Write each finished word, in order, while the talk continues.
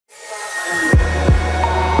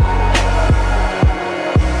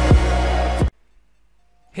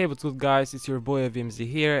Hey, what's good guys, it's your boy FBMZ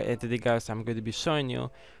here, and today guys I'm going to be showing you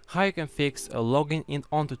how you can fix a login in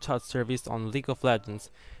onto chat service on League of Legends.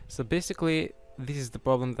 So basically this is the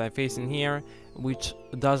problem that I'm facing here, which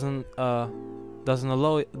doesn't allow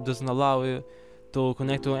you to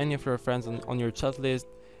connect to any of your friends on your chat list.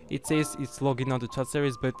 It says it's logging onto chat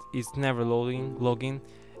service, but it's never logging,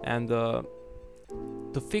 and to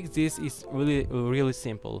fix this is really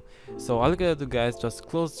simple. So all you gotta do guys, just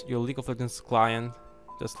close your League of Legends client,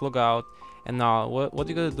 just log out, and now what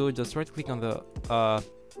you gotta do, just right click on the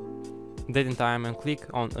date and time and click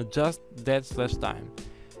on adjust date/time.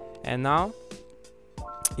 And now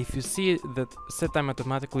if you see that set time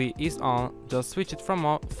automatically is on, just switch it from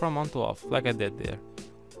on to off like I did there.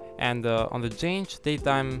 And on the change date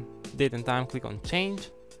and time, click on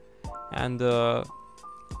change, and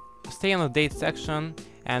stay on the date section,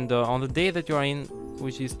 and on the day that you are in,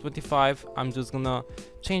 which is 25, I'm just gonna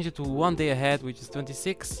change it to one day ahead, which is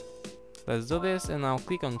 26. Let's do this, and now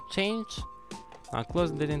click on change. Now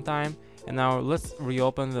close the date and time, and now let's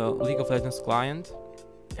reopen the League of Legends client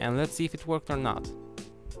and let's see if it worked or not.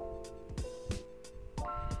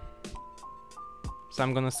 So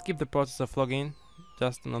I'm gonna skip the process of login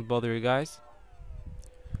just to not bother you guys.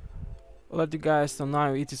 I'll let you guys, so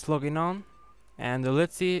now it is logging on, and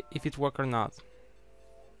let's see if it worked or not.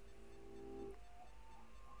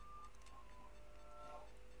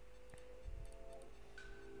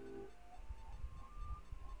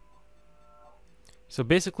 So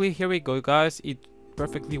basically here we go guys, it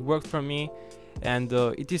perfectly worked for me, and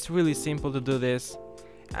it is really simple to do this,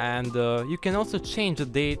 and you can also change the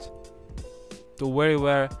date to where you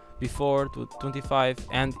were before, to 25,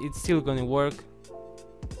 and it's still gonna work.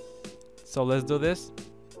 So let's do this.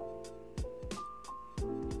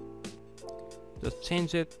 Just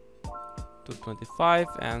change it to 25,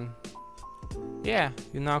 and yeah,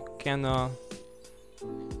 you now can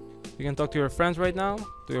you can talk to your friends right now,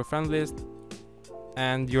 to your friend list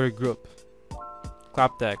and your group.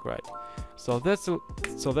 Clap tag, right? So that's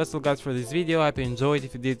all guys for this video. I hope you enjoyed.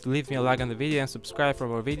 If you did, leave me a like on the video and subscribe for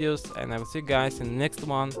more videos, and I will see you guys in the next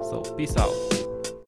one. So peace out.